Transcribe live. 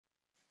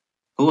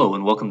Hello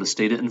and welcome to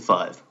Stata in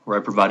 5, where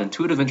I provide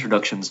intuitive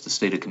introductions to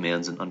Stata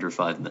commands in under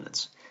 5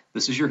 minutes.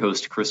 This is your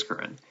host, Chris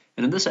Curran,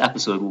 and in this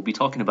episode we'll be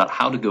talking about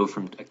how to go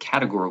from a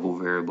categorical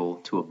variable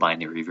to a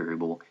binary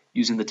variable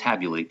using the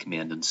Tabulate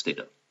command in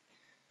Stata.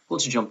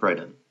 Let's jump right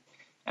in.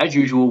 As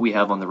usual, we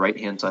have on the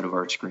right-hand side of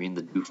our screen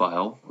the do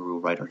file, where we'll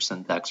write our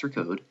syntax or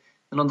code,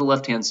 and on the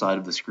left-hand side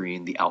of the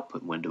screen the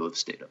output window of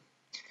Stata.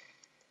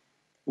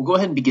 We'll go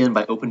ahead and begin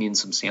by opening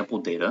some sample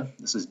data.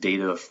 This is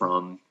data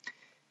from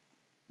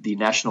the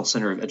National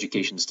Center of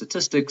Education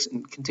Statistics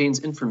and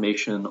contains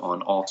information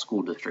on all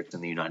school districts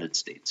in the United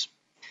States.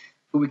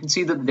 But we can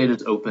see that the data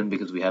is open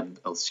because we have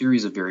a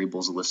series of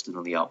variables listed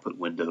on the output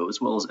window,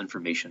 as well as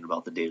information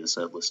about the data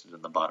set listed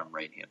in the bottom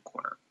right-hand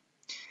corner.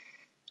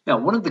 Now,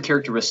 one of the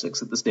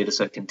characteristics that this data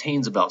set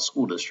contains about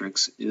school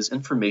districts is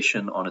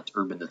information on its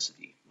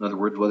urbanicity. In other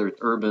words, whether it's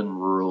urban,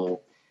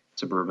 rural,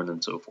 suburban,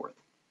 and so forth.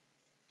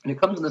 And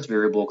it comes in this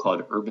variable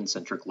called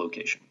urban-centric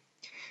location.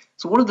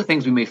 So one of the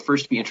things we may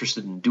first be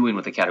interested in doing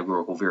with a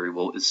categorical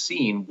variable is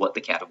seeing what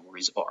the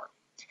categories are.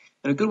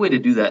 And a good way to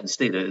do that in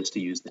Stata is to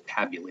use the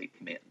tabulate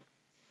command.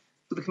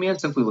 So the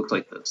command simply looks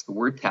like this: the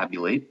word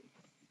tabulate,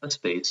 a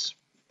space,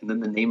 and then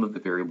the name of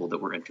the variable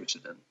that we're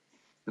interested in.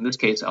 In this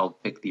case, I'll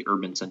pick the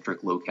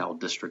urban-centric locale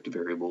district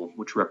variable,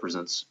 which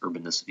represents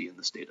urbanicity in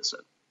this data set.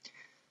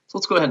 So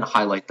let's go ahead and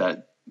highlight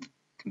that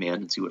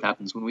command and see what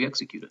happens when we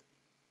execute it.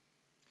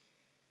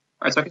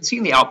 All right, so I can see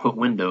in the output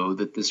window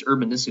that this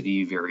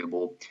urbanicity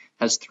variable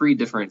has three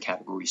different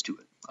categories to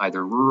it,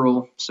 either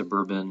rural,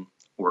 suburban,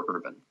 or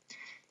urban.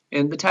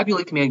 And the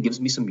tabulate command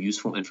gives me some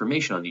useful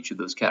information on each of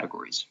those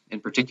categories.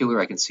 In particular,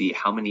 I can see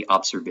how many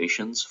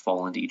observations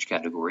fall into each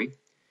category,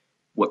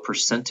 what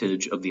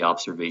percentage of the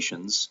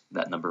observations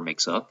that number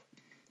makes up,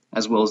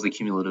 as well as the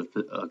cumulative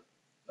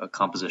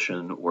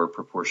composition or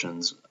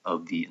proportions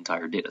of the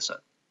entire data set.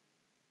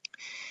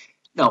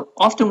 Now,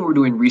 often when we're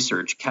doing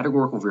research,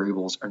 categorical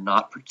variables are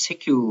not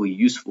particularly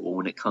useful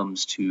when it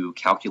comes to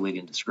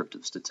calculating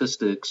descriptive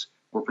statistics,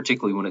 or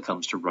particularly when it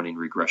comes to running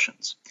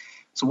regressions.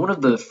 So one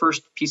of the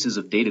first pieces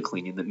of data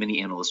cleaning that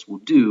many analysts will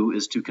do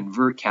is to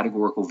convert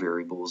categorical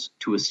variables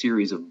to a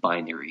series of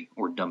binary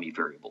or dummy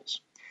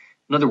variables.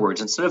 In other words,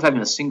 instead of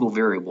having a single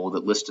variable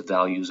that lists the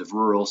values of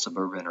rural,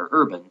 suburban, or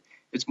urban,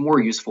 it's more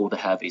useful to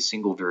have a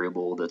single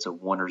variable that's a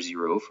 1 or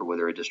 0 for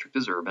whether a district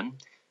is urban,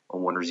 a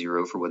 1 or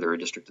 0 for whether a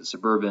district is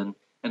suburban,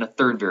 and a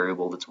third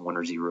variable that's 1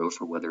 or 0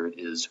 for whether it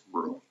is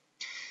rural.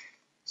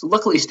 So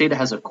luckily, Stata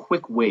has a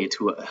quick way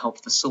to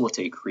help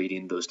facilitate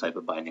creating those type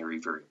of binary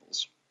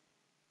variables.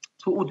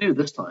 So what we'll do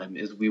this time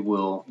is we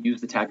will use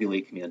the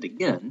tabulate command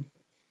again.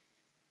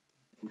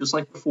 And just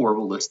like before,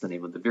 we'll list the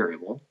name of the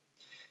variable.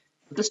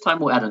 But this time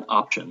we'll add an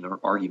option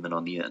or argument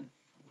on the end.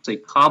 We'll say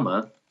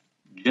comma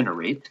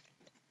generate,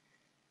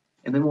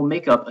 and then we'll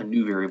make up a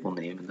new variable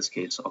name. In this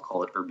case, I'll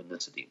call it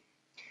urbanicity.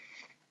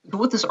 So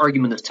what this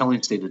argument is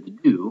telling Stata to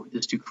do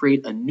is to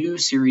create a new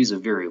series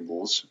of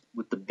variables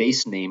with the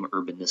base name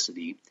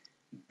urbanicity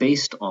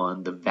based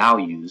on the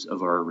values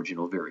of our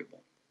original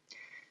variable.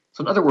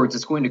 So in other words,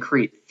 it's going to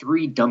create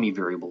three dummy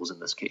variables in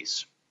this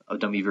case: a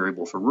dummy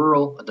variable for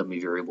rural, a dummy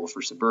variable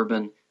for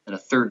suburban, and a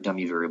third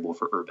dummy variable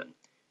for urban,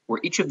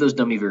 where each of those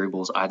dummy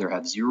variables either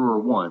have 0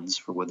 or 1s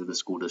for whether the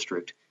school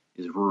district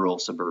is rural,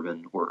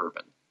 suburban, or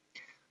urban.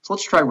 So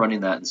let's try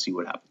running that and see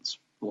what happens.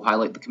 We'll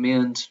highlight the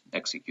command,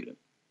 execute it.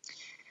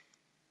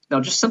 Now,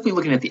 just simply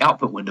looking at the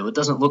output window, it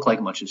doesn't look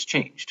like much has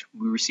changed.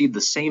 We received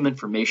the same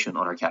information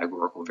on our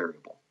categorical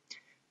variable.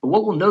 But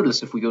what we'll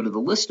notice if we go to the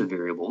list of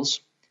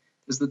variables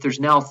is that there's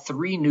now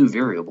three new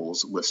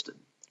variables listed: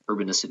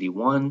 urbanicity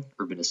 1,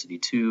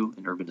 urbanicity 2,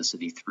 and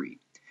urbanicity 3.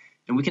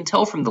 And we can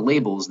tell from the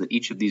labels that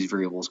each of these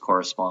variables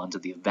correspond to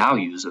the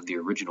values of the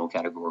original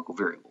categorical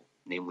variable,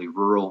 namely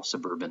rural,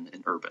 suburban,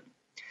 and urban.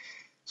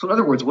 So in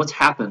other words, what's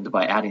happened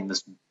by adding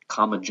this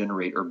comma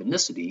generate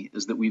urbanicity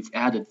is that we've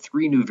added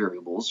three new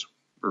variables: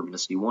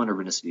 urbanicity 1,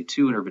 urbanicity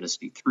 2, and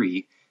urbanicity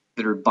 3,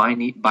 that are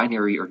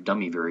binary or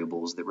dummy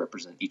variables that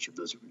represent each of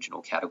those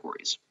original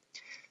categories.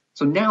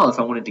 So now if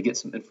I wanted to get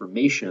some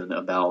information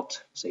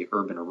about, say,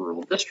 urban or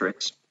rural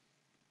districts,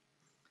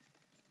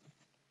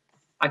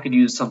 I could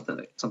use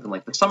something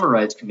like the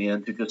summarize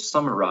command to just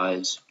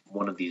summarize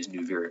one of these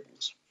new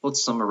variables.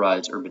 Let's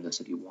summarize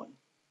urbanicity 1. All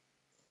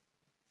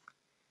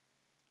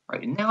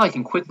right, and now I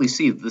can quickly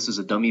see that this is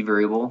a dummy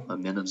variable, a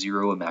min of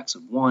 0, a max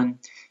of 1.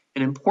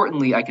 And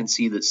importantly, I can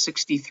see that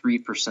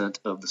 63%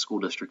 of the school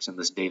districts in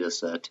this data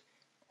set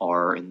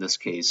are, in this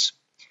case,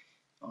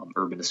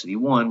 urbanicity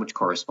 1, which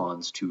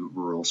corresponds to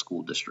rural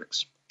school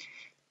districts.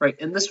 Right,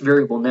 and this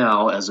variable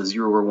now, as a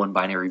 0 or 1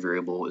 binary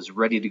variable, is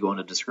ready to go in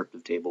a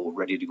descriptive table,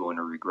 ready to go in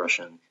a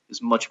regression,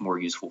 is much more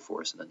useful for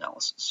us in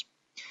analysis.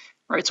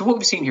 All right, so what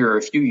we've seen here are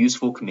a few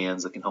useful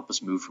commands that can help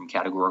us move from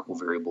categorical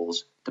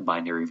variables to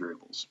binary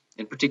variables.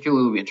 In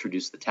particular, we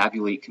introduced the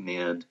tabulate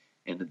command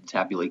and the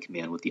tabulate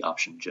command with the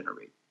option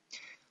generate.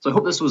 So I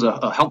hope this was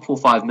a helpful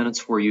 5 minutes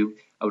for you.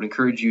 I would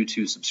encourage you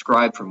to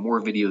subscribe for more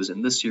videos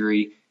in this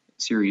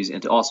series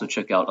and to also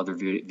check out other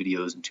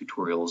videos and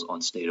tutorials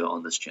on Stata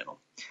on this channel.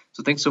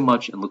 So thanks so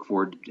much and look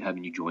forward to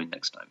having you join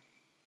next time.